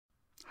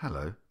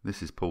Hello,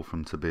 this is Paul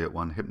from To Be at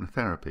One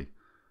Hypnotherapy,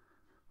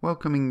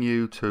 welcoming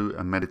you to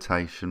a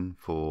meditation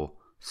for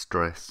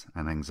stress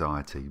and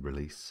anxiety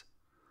release,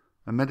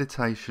 a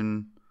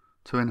meditation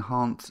to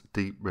enhance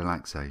deep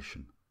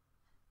relaxation.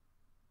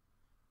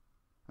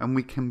 And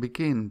we can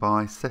begin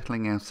by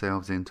settling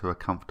ourselves into a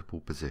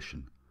comfortable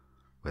position,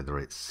 whether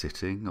it's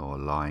sitting or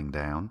lying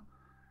down,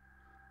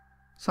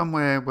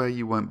 somewhere where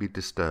you won't be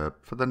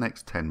disturbed for the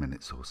next 10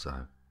 minutes or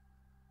so.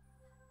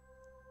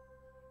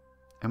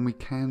 And we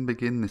can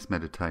begin this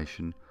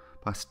meditation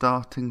by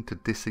starting to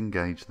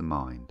disengage the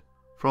mind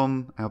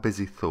from our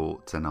busy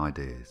thoughts and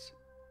ideas.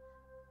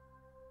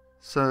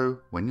 So,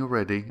 when you're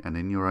ready and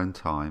in your own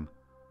time,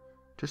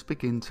 just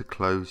begin to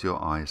close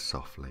your eyes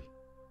softly.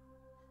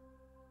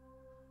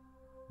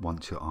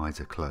 Once your eyes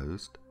are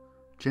closed,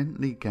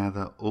 gently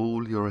gather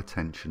all your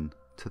attention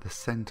to the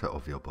center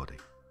of your body.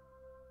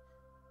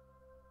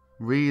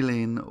 Reel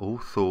in all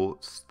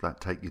thoughts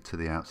that take you to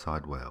the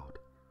outside world.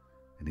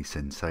 Any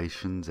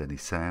sensations, any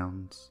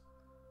sounds.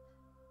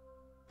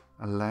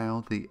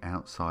 Allow the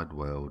outside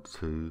world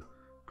to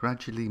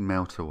gradually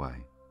melt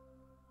away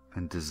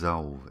and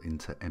dissolve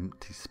into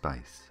empty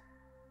space.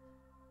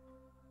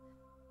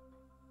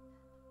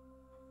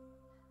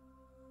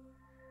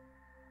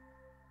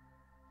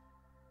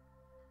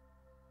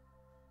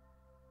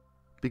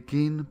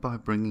 Begin by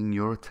bringing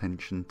your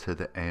attention to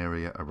the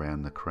area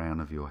around the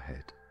crown of your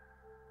head.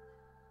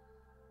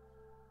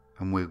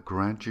 And we'll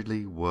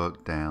gradually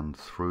work down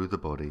through the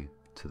body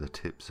to the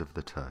tips of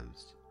the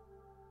toes.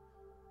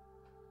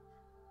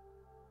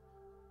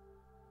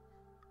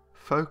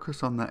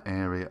 Focus on the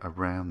area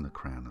around the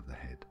crown of the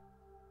head.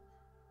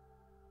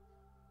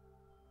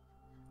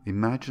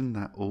 Imagine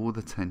that all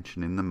the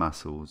tension in the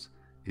muscles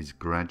is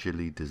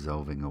gradually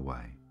dissolving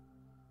away.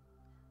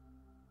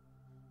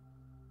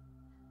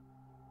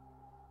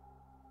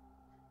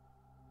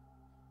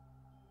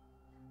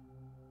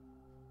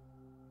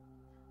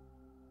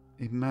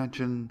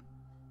 Imagine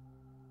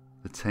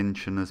the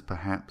tension as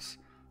perhaps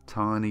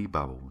tiny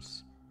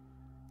bubbles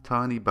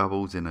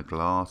in a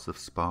glass of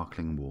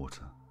sparkling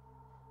water.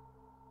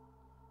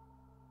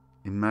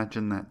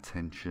 Imagine that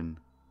tension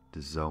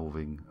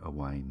dissolving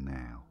away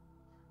now.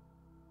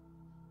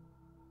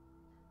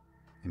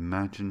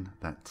 Imagine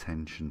that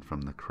tension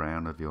from the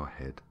crown of your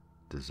head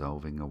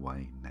dissolving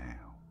away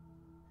now.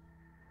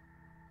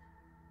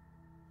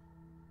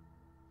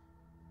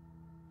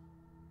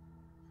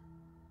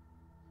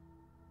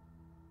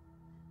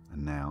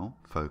 And now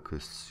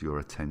focus your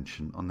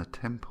attention on the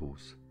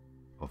temples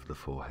of the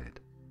forehead.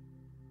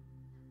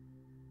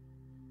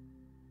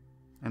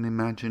 And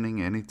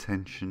imagining any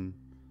tension,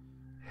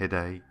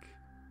 headache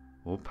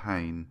or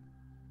pain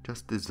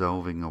just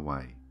dissolving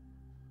away,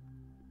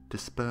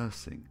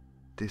 dispersing,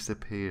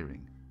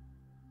 disappearing.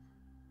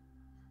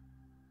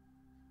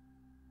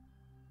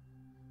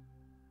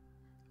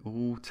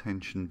 All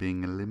tension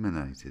being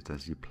eliminated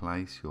as you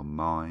place your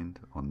mind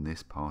on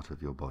this part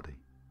of your body.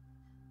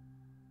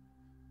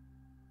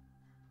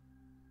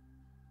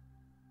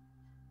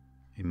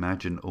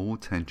 Imagine all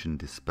tension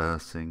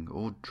dispersing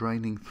or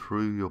draining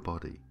through your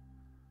body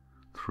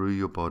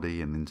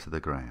and into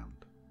the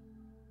ground.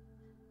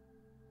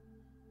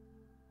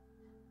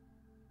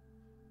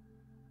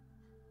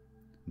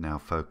 Now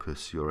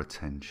focus your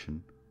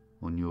attention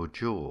on your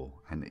jaw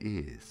and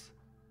ears.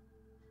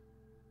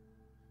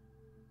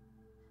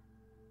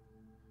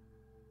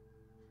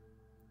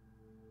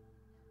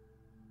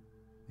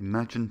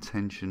 Imagine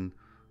tension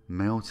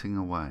melting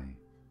away,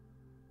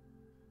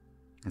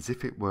 as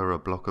if it were a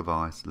block of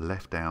ice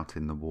left out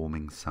in the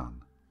warming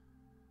sun.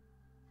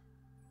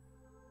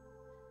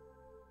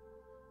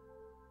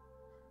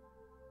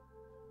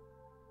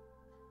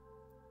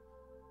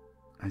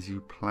 As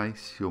you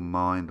place your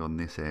mind on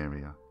this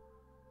area,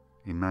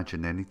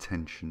 imagine any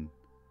tension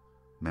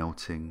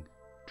melting,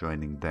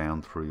 draining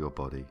down through your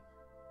body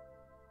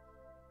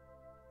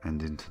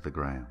and into the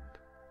ground.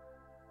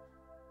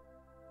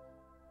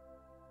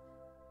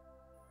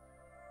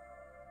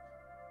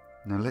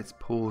 Now let's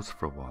pause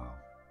for a while.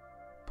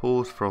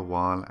 Pause for a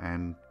while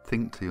and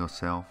think to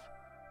yourself,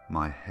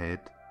 my head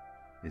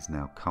is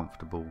now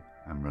comfortable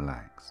and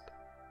relaxed.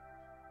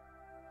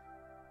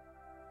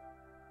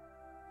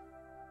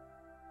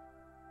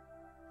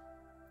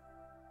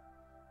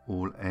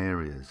 All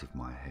areas of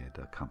my head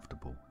are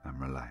comfortable and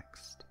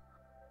relaxed.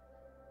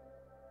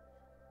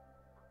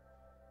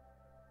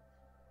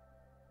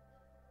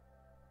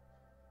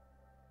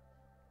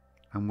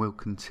 And we'll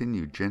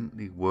continue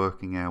gently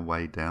working our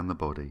way down the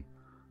body,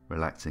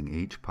 relaxing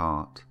each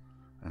part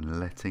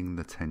and letting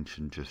the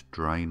tension just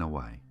drain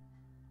away.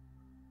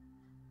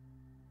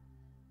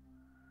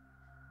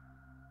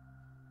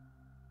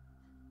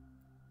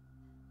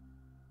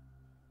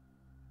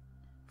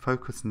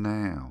 Focus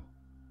now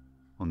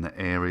on the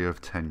area of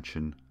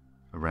tension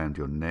around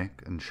your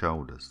neck and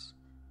shoulders.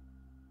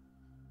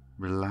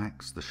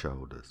 Relax the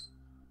shoulders,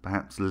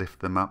 perhaps lift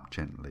them up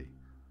gently,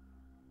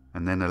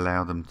 and then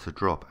allow them to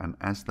drop, and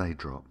as they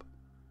drop,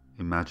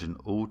 imagine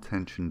all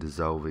tension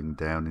dissolving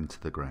down into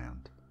the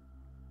ground.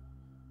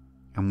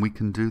 And we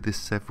can do this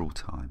several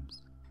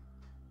times.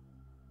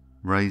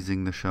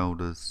 raising the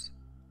shoulders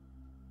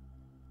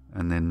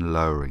and then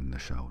lowering the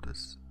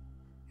shoulders.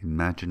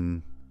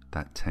 Imagine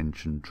that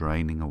tension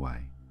draining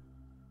away.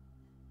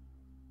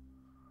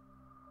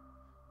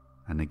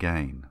 And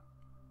again,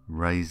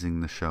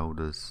 raising the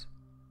shoulders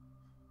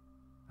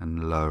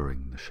and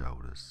lowering the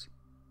shoulders.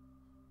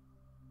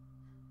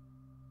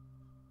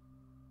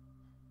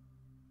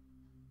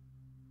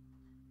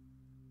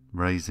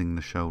 Raising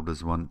the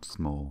shoulders once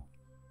more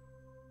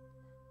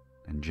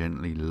and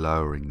gently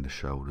lowering the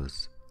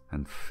shoulders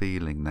and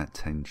feeling that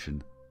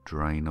tension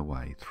drain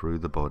away through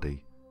the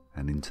body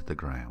and into the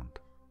ground.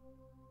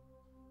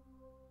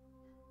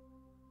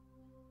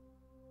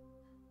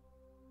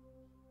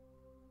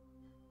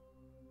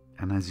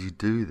 And as you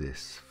do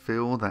this,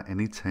 feel that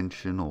any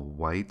tension or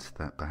weight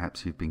that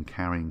perhaps you've been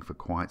carrying for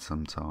quite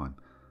some time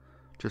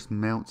just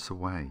melts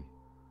away.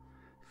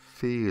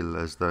 Feel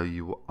as though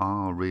you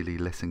are really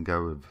letting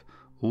go of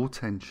all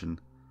tension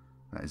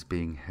that is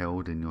being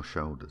held in your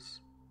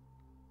shoulders.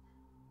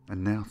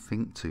 And now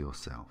think to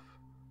yourself,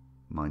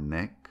 my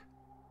neck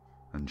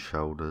and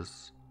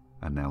shoulders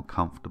are now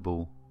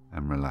comfortable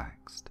and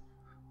relaxed.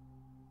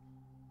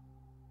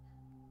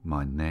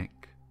 My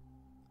neck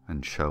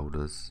and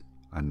shoulders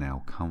are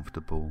now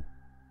comfortable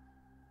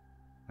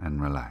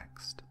and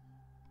relaxed.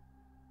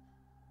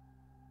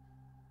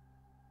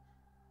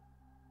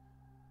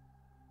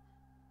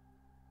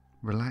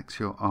 Relax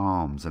your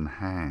arms and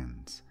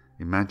hands,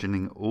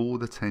 imagining all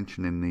the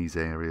tension in these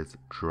areas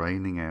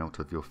draining out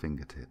of your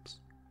fingertips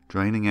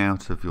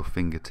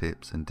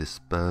and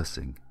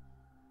dispersing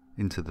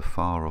into the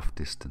far off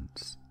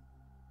distance.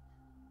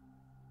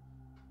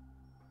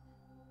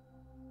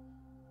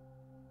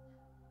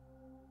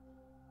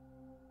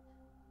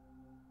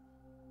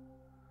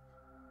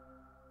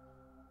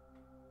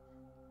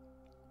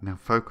 Now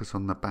focus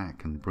on the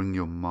back and bring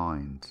your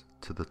mind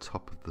to the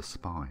top of the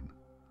spine.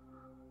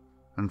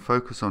 And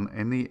focus on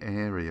any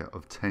area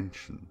of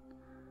tension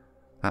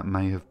that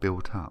may have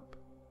built up.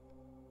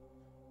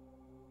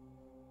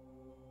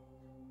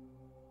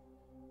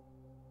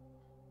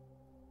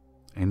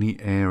 Any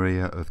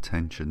area of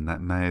tension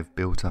that may have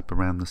built up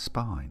around the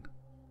spine.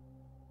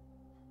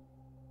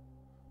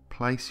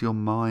 Place your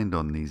mind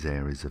on these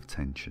areas of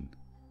tension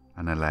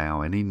and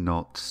allow any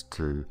knots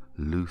to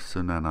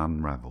loosen and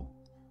unravel.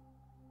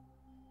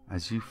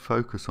 As you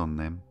focus on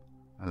them,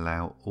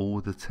 allow all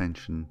the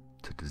tension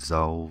to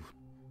dissolve,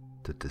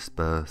 to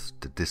disperse,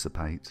 to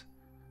dissipate,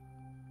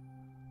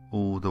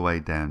 all the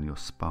way down your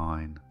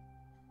spine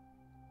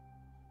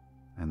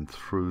and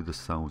through the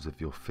soles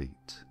of your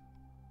feet.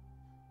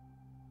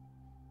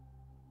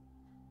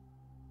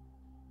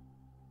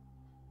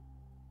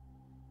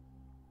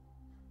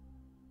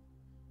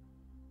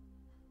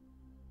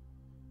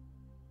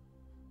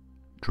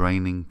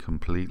 Draining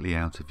completely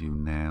out of you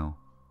now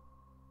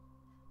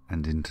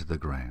and into the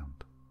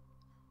ground.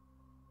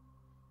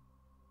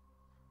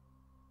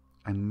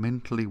 And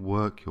mentally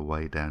work your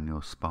way down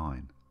your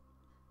spine,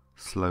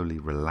 slowly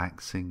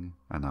relaxing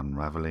and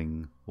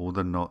unraveling all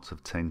the knots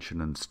of tension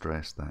and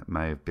stress that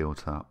may have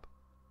built up.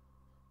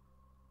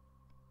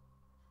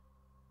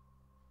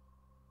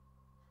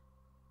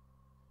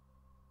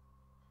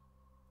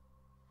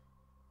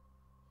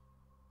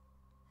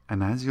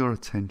 And as your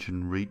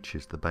attention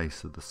reaches the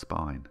base of the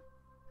spine,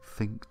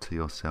 think to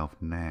yourself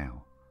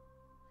now,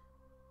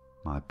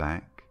 my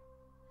back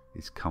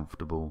is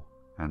comfortable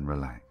and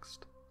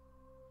relaxed.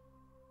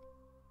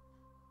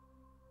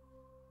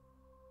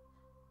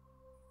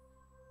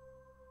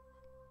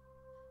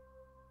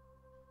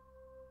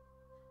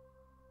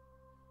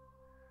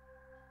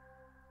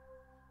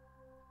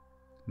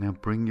 Now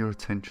bring your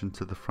attention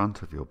to the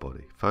front of your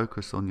body.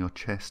 Focus on your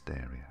chest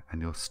area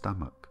and your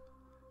stomach.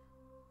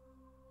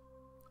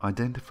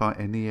 Identify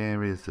any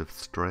areas of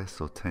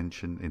stress or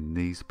tension in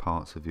these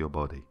parts of your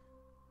body.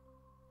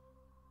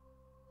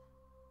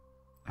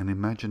 And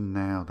imagine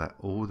now that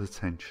all the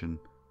tension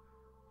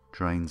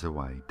drains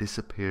away,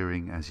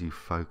 disappearing as you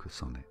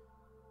focus on it.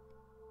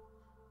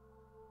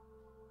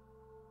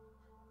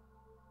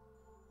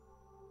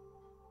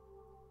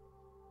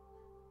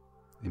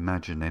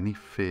 Imagine any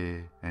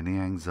fear, any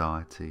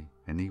anxiety,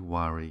 any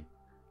worry,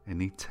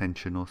 any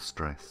tension or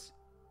stress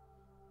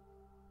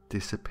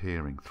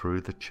disappearing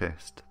through the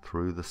chest,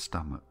 through the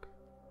stomach,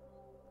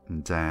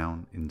 and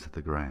down into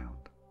the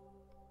ground.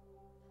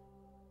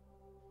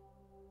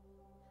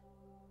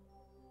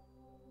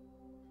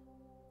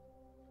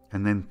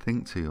 And then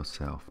think to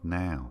yourself,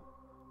 now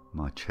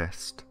my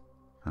chest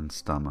and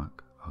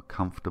stomach are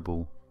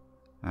comfortable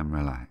and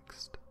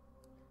relaxed.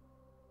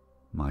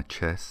 My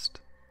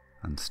chest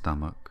and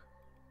stomach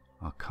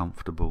are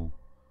comfortable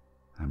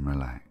and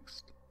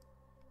relaxed.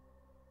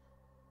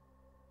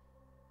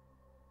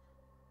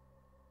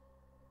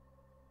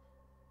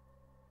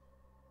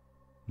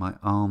 My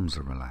arms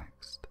are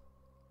relaxed.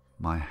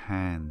 My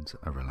hands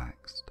are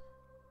relaxed.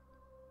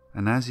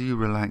 And as you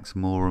relax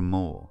more and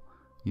more,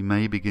 you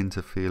may begin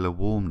to feel a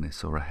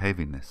warmness or a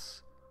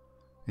heaviness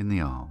in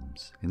the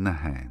arms, in the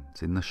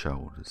hands, in the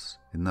shoulders,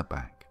 in the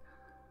back,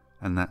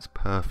 and that's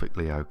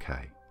perfectly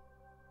okay.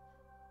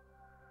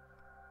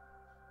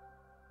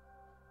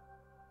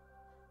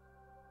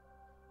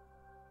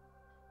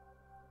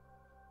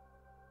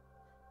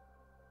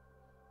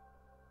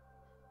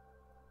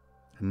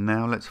 And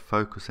now let's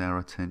focus our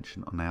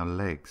attention on our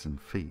legs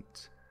and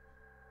feet.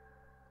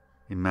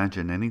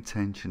 Imagine any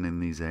tension in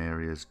these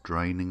areas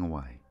draining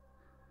away,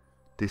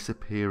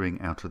 disappearing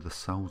out of the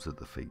soles of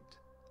the feet,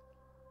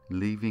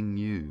 leaving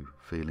you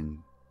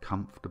feeling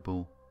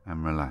comfortable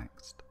and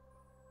relaxed.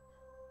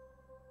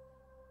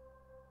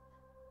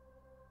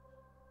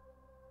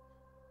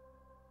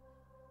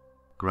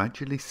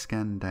 Gradually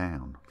scan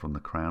down from the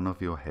crown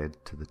of your head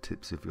to the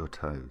tips of your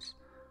toes,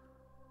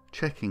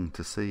 checking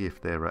to see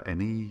if there are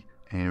any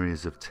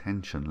areas of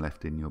tension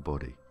left in your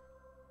body,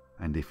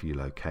 and if you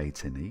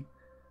locate any,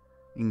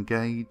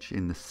 engage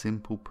in the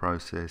simple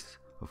process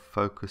of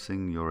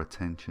focusing your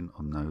attention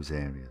on those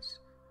areas,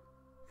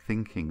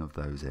 thinking of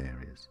those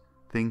areas,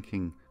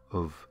 thinking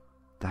of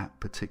that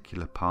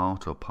particular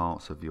part or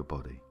parts of your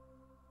body,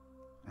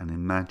 and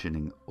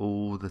imagining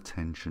all the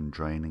tension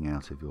draining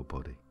out of your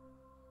body.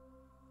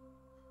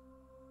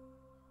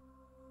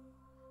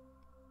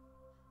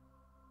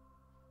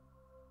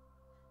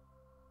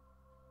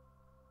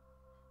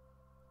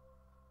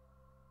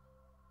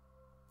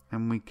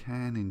 And we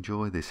can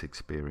enjoy this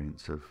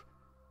experience of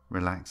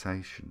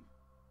relaxation.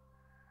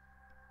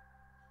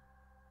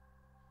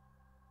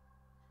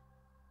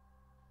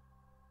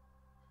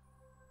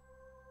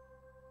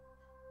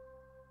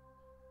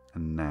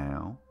 And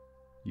now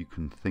you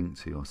can think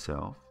to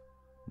yourself,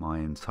 my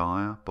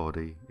entire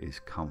body is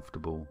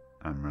comfortable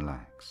and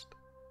relaxed.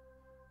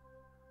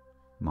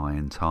 My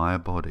entire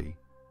body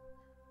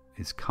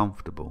is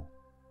comfortable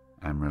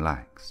and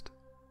relaxed.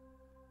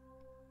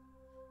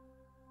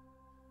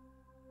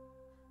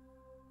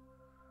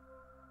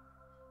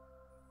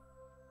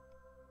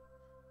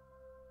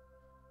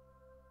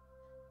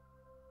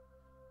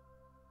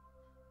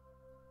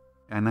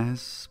 And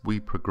as we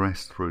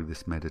progress through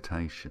this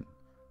meditation,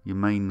 you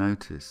may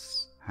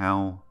notice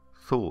how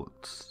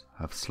thoughts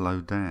have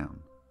slowed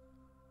down.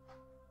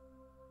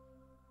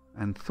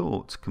 And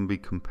thoughts can be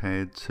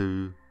compared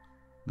to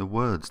the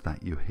words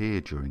that you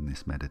hear during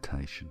this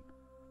meditation.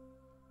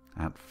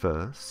 At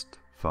first,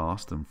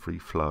 fast and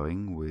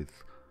free-flowing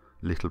with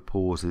little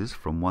pauses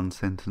from one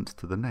sentence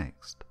to the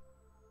next.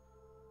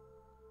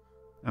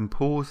 And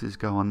pauses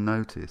go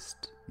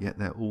unnoticed, yet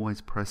they're always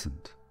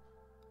present.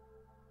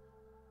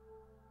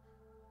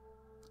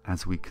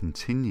 As we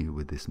continue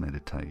with this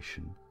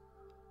meditation,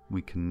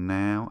 we can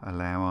now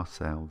allow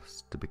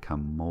ourselves to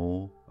become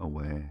more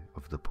aware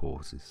of the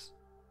pauses.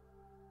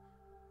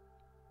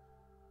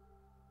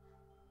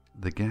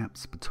 The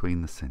gaps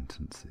between the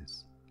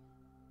sentences,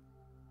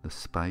 the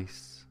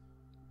space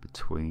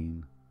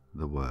between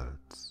the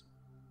words,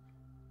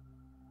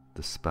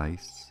 the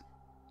space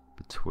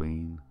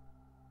between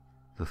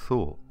the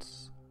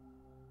thoughts.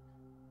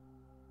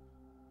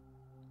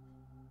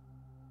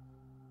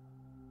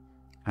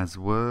 As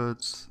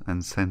words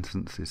and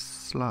sentences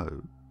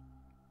slow,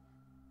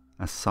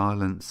 as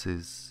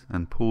silences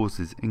and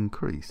pauses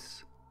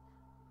increase,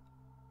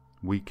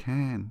 we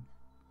can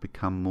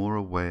become more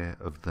aware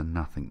of the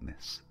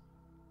nothingness,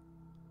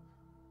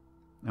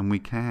 and we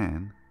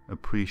can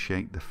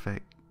appreciate the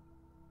effect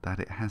that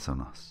it has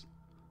on us.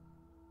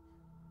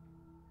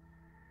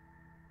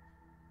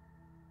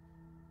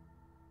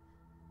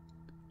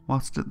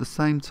 Whilst at the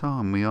same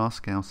time we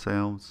ask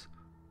ourselves,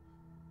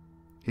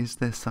 is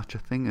there such a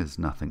thing as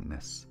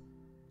nothingness?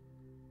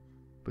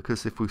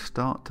 Because if we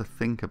start to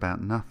think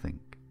about nothing,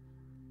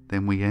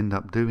 then we end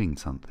up doing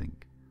something.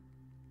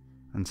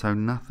 And so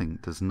nothing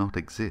does not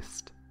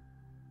exist,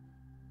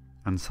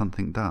 and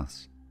something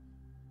does.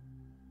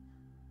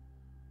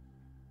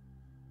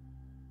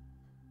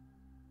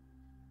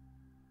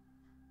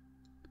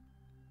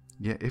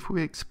 Yet if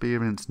we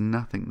experience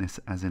nothingness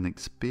as an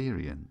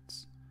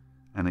experience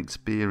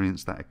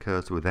that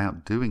occurs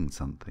without doing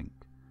something,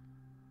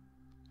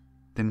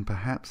 then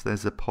perhaps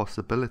there's a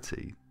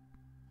possibility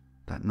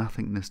that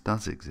nothingness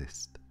does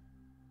exist.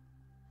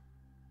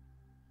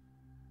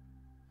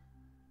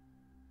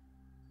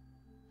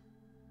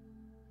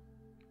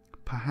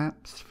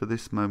 Perhaps for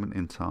this moment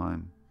in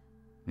time,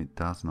 it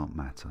does not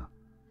matter.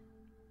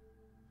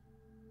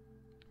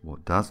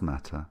 What does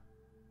matter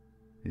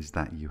is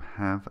that you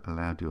have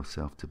allowed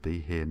yourself to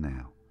be here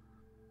now.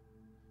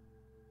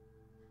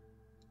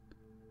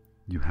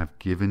 You have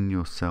given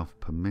yourself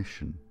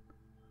permission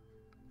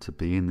to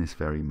be in this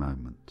very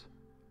moment,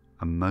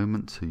 a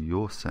moment to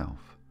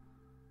yourself,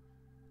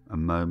 a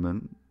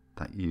moment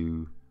that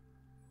you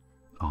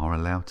are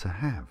allowed to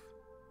have,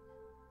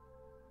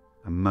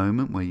 a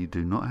moment where you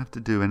do not have to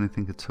do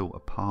anything at all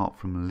apart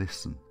from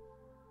listen.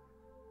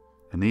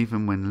 And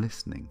even when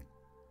listening,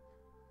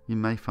 you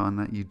may find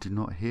that you do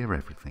not hear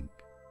everything,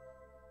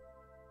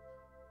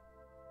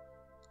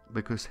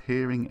 because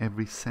hearing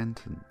every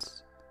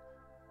sentence,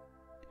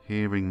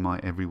 hearing my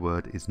every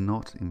word is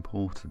not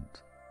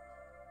important.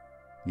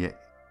 Yet,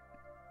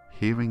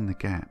 hearing the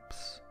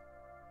gaps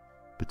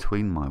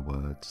between my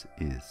words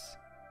is.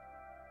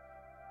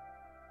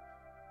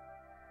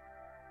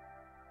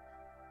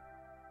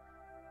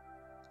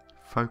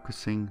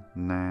 Focusing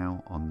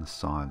now on the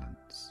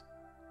silence.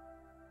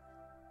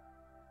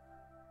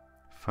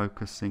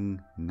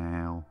 focusing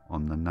now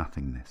on the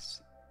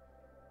nothingness.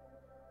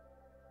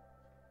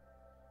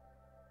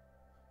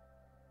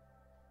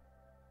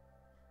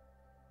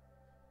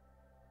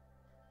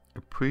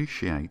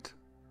 Appreciate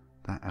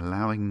that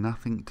allowing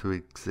nothing to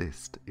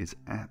exist is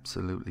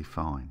absolutely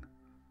fine,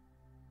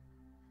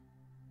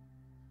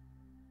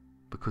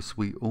 because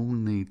we all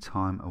need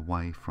time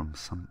away from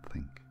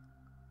something,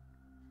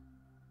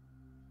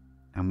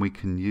 and we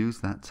can use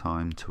that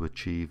time to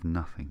achieve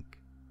nothing.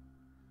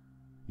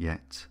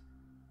 Yet,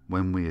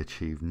 when we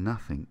achieve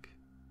nothing,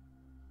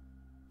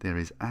 there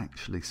is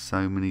actually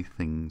so many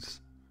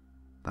things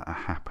that are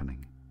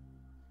happening,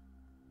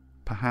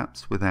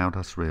 perhaps without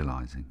us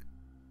realizing.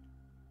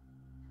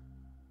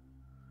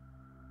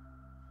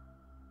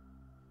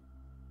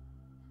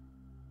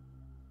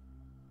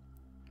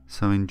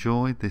 So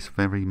enjoy this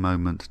very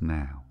moment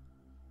now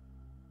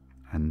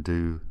and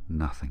do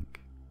nothing.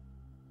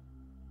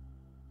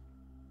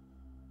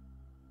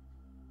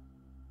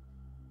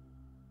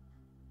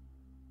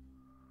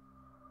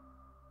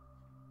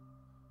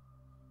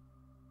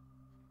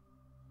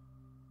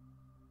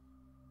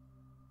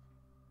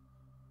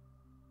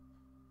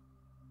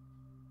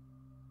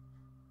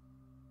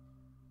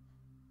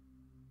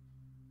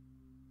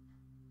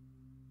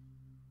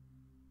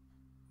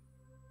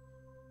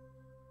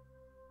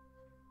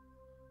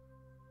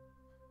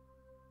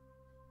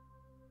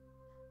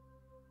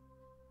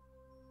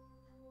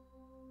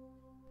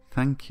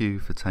 Thank you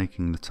for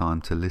taking the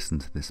time to listen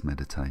to this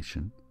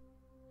meditation.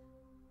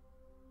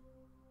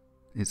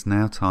 It's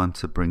now time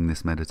to bring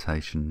this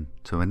meditation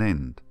to an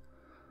end.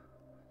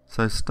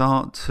 So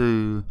start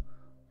to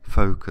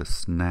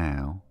focus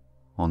now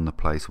on the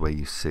place where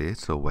you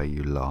sit or where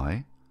you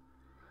lie.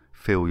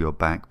 Feel your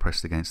back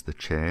pressed against the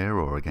chair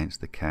or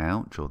against the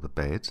couch or the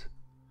bed.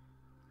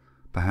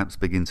 Perhaps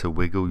begin to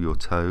wiggle your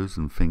toes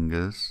and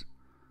fingers.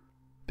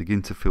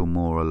 Begin to feel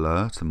more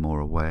alert and more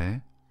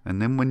aware. And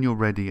then when you're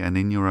ready and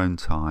in your own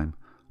time,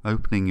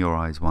 opening your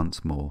eyes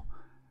once more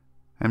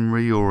and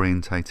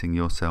reorientating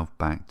yourself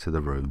back to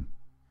the room.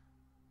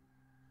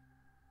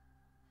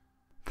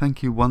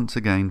 Thank you once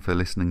again for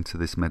listening to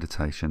this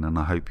meditation, and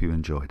I hope you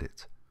enjoyed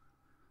it.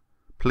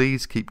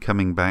 Please keep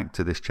coming back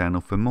to this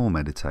channel for more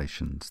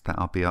meditations that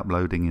I'll be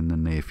uploading in the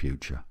near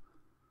future.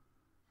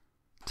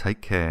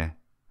 Take care,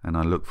 and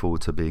I look forward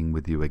to being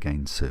with you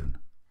again soon.